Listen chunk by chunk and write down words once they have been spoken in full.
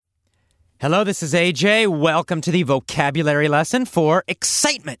Hello, this is AJ. Welcome to the vocabulary lesson for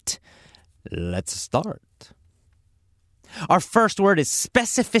excitement. Let's start. Our first word is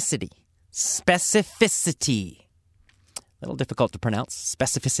specificity. Specificity. A little difficult to pronounce,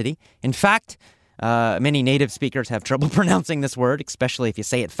 specificity. In fact, many native speakers have trouble pronouncing this word, especially if you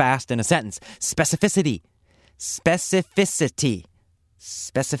say it fast in a sentence. Specificity. Specificity.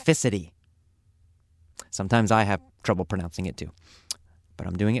 Specificity. Sometimes I have trouble pronouncing it too, but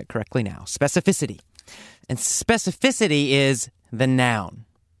I'm doing it correctly now. Specificity. And specificity is the noun.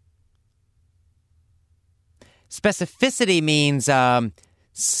 Specificity means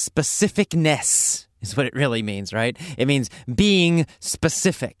specificness is what it really means, right? It means being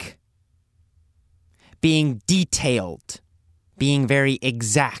specific, being detailed, being very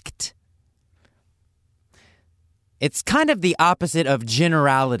exact. It's kind of the opposite of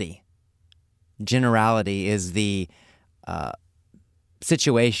generality. Generality is the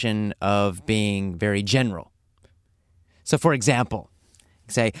situation of being very general. So, for example,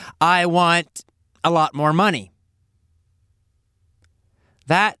 say, I want a lot more money.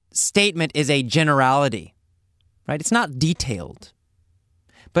 That statement is a generality, right? It's not detailed.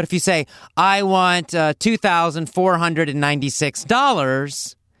 But if you say, I want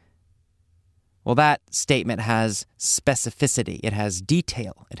 $2,496, well, that statement has specificity. It has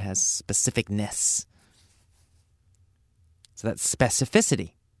detail. It has specificness. So that's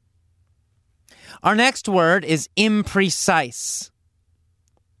specificity. Our next word is imprecise.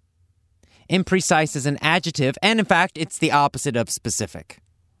 Imprecise is an adjective, and in fact, it's the opposite of specific.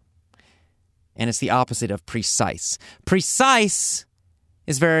 And it's the opposite of precise. Precise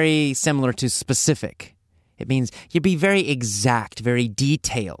is very similar to specific. It means you be very exact, very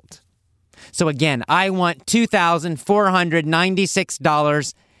detailed. So again, I want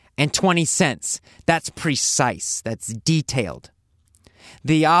 $2,496.20. That's precise. That's detailed.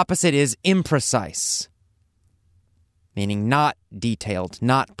 The opposite is imprecise, meaning not detailed,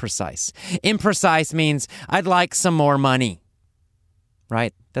 not precise. Imprecise means I'd like some more money,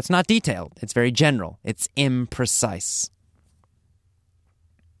 right? That's not detailed. It's very general. It's imprecise.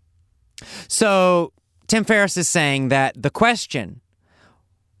 So Tim Ferriss is saying that the question,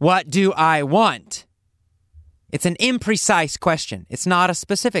 what do I want? It's an imprecise question. It's not a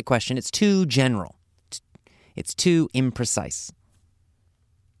specific question. It's too general. It's too imprecise.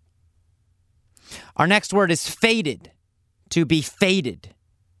 Our next word is faded. To be faded.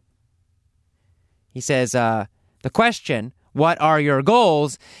 He says, the question, what are your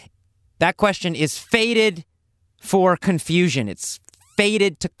goals? That question is faded for confusion. It's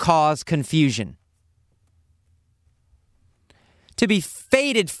faded to cause confusion. To be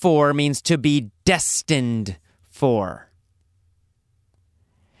fated for means to be destined for.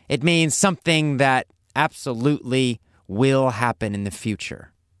 It means something that absolutely will happen in the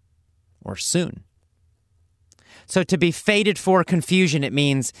future or soon. So to be fated for confusion, it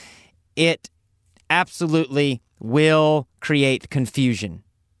means it absolutely will create confusion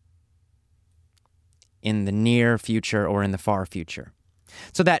in the near future or in the far future.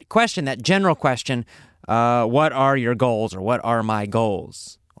 So that question, that general question, what are your goals, or what are my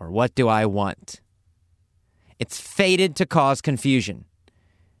goals, or what do I want? It's fated to cause confusion.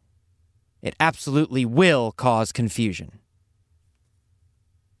 It absolutely will cause confusion.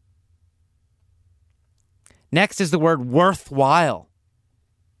 Next is the word worthwhile.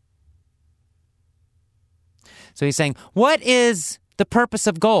 So he's saying, what is the purpose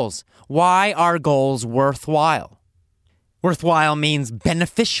of goals? Why are goals worthwhile? Worthwhile means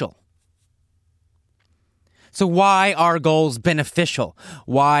beneficial. So why are goals beneficial?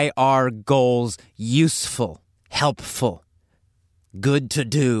 Why are goals useful, helpful, good to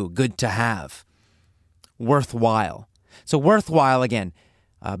do, good to have? Worthwhile. So worthwhile, again,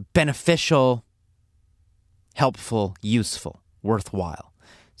 beneficial, helpful, useful, worthwhile.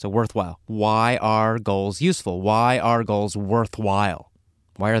 So worthwhile. Why are goals useful? Why are goals worthwhile?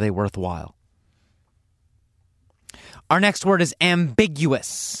 Why are they worthwhile? Our next word is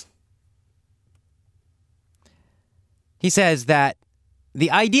ambiguous. He says that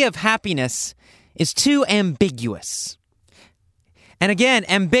the idea of happiness is too ambiguous. And again,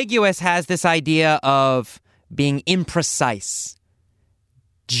 ambiguous has this idea of being imprecise.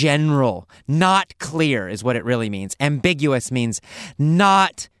 General, not clear is what it really means. Ambiguous means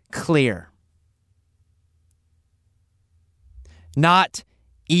not clear. Not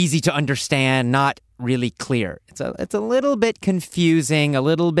easy to understand, not really clear. It's a little bit confusing, a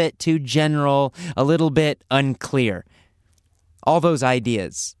little bit too general, a little bit unclear. All those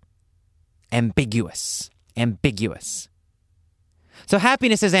ideas. Ambiguous. Ambiguous. So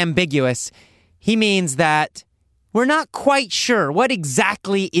happiness is ambiguous. He means that We're not quite sure what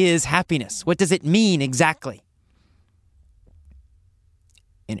exactly is happiness. What does it mean exactly?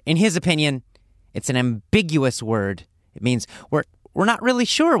 In his opinion, it's an ambiguous word. It means we're not really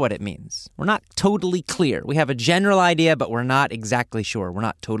sure what it means. We're not totally clear. We have a general idea, but we're not exactly sure. We're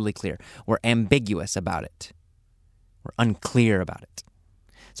not totally clear. We're ambiguous about it. We're unclear about it.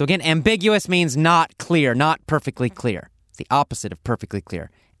 So again, ambiguous means not clear, not perfectly clear. It's the opposite of perfectly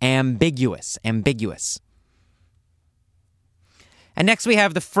clear. Ambiguous. And next we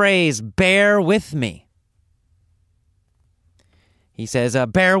have the phrase, bear with me. He says,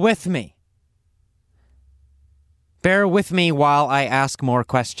 bear with me. Bear with me while I ask more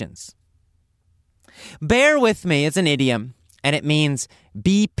questions. Bear with me is an idiom, and it means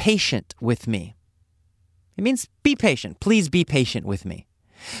be patient with me. It means be patient. Please be patient with me.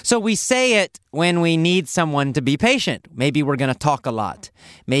 So we say it when we need someone to be patient. Maybe we're going to talk a lot.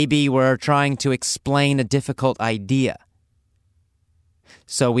 Maybe we're trying to explain a difficult idea.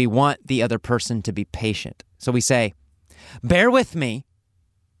 So we want the other person to be patient. So we say, bear with me,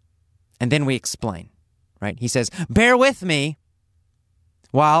 and then we explain, right? He says, bear with me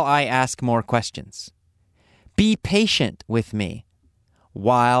while I ask more questions. Be patient with me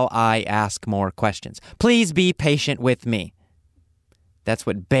while I ask more questions. Please be patient with me. That's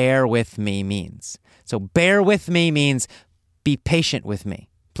what bear with me means. So bear with me means be patient with me.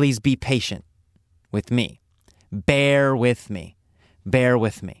 Please be patient with me. Bear with me. Bear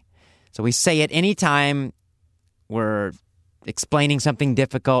with me. So we say it anytime we're explaining something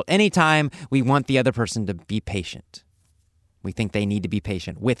difficult, anytime we want the other person to be patient. We think they need to be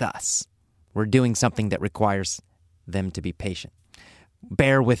patient with us. We're doing something that requires them to be patient.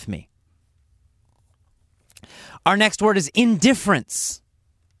 Bear with me. Our next word is indifference.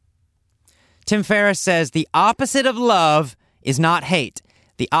 Tim Ferriss says the opposite of love is not hate.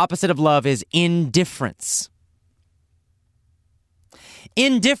 The opposite of love is indifference.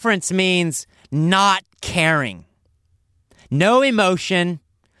 Indifference means not caring. No emotion,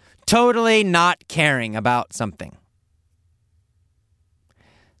 totally not caring about something.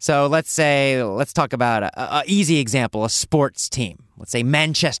 So let's talk about an easy example, a sports team. Let's say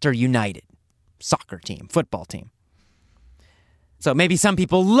Manchester United, soccer team, football team. So maybe some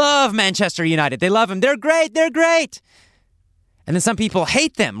people love Manchester United. They love them. They're great. And then some people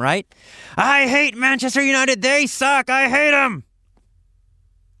hate them, right? I hate Manchester United. They suck. I hate them.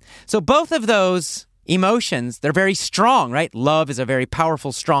 So both of those emotions, they're very strong, right? Love is a very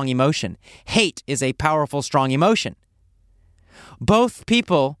powerful, strong emotion. Hate is a powerful, strong emotion. Both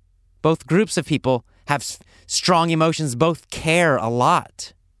groups of people have strong emotions, both care a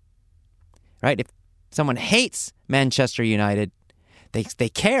lot, right? If someone hates Manchester United, they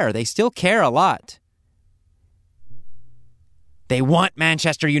care. They still care a lot. They want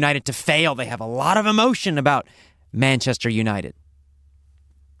Manchester United to fail. They have a lot of emotion about Manchester United.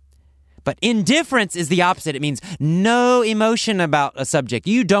 But indifference is the opposite. It means no emotion about a subject.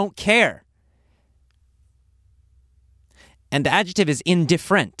 You don't care. And the adjective is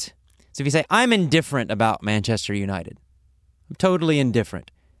indifferent. So if you say, I'm indifferent about Manchester United, I'm totally indifferent.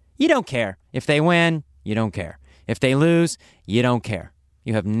 You don't care. If they win, you don't care. If they lose, you don't care.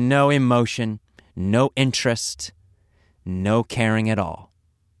 You have no emotion, no interest, no caring at all.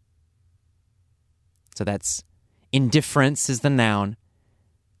 So that's indifference is the noun,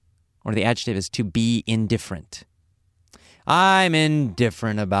 or the adjective is to be indifferent. I'm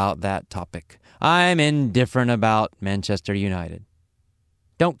indifferent about that topic. I'm indifferent about Manchester United.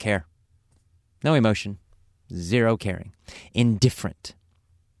 Don't care. No emotion. Zero caring. Indifferent.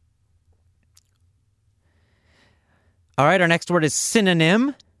 All right, our next word is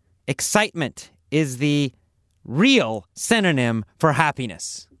synonym. Excitement is the real synonym for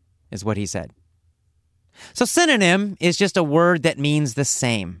happiness, is what he said. So synonym is just a word that means the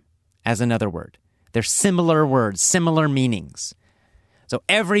same as another word. They're similar words, similar meanings. So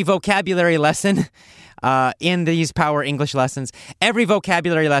every vocabulary lesson in these Power English lessons, every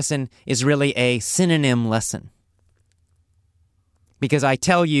vocabulary lesson is really a synonym lesson. Because I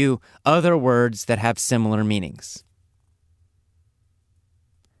tell you other words that have similar meanings.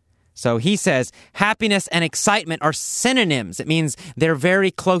 So he says happiness and excitement are synonyms. It means they're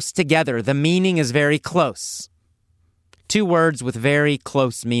very close together. The meaning is very close. Two words with very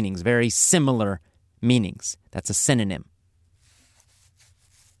close meanings, very similar meanings. That's a synonym.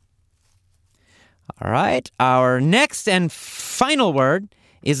 All right, our next and final word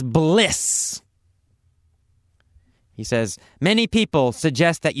is bliss. He says, many people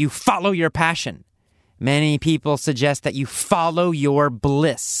suggest that you follow your passion. Many people suggest that you follow your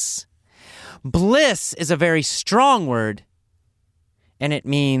bliss. Bliss is a very strong word, and it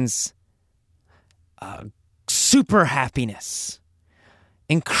means super happiness,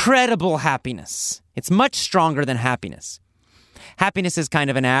 incredible happiness. It's much stronger than happiness. Happiness is kind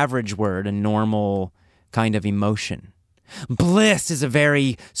of an average word, a normal kind of emotion. Bliss is a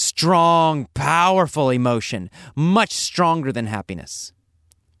very strong, powerful emotion, much stronger than happiness.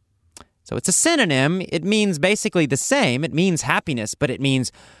 So it's a synonym. It means basically the same. It means happiness, but it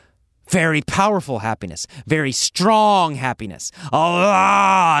means very powerful happiness, very strong happiness, a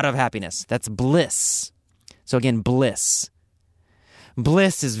lot of happiness. That's bliss. So again, bliss.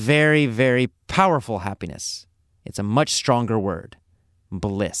 Bliss is very, very powerful happiness. It's a much stronger word.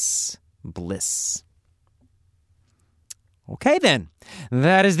 Bliss. Bliss. Okay, then.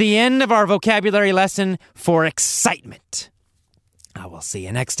 That is the end of our vocabulary lesson for excitement. I will see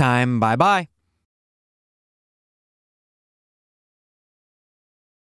you next time. Bye-bye.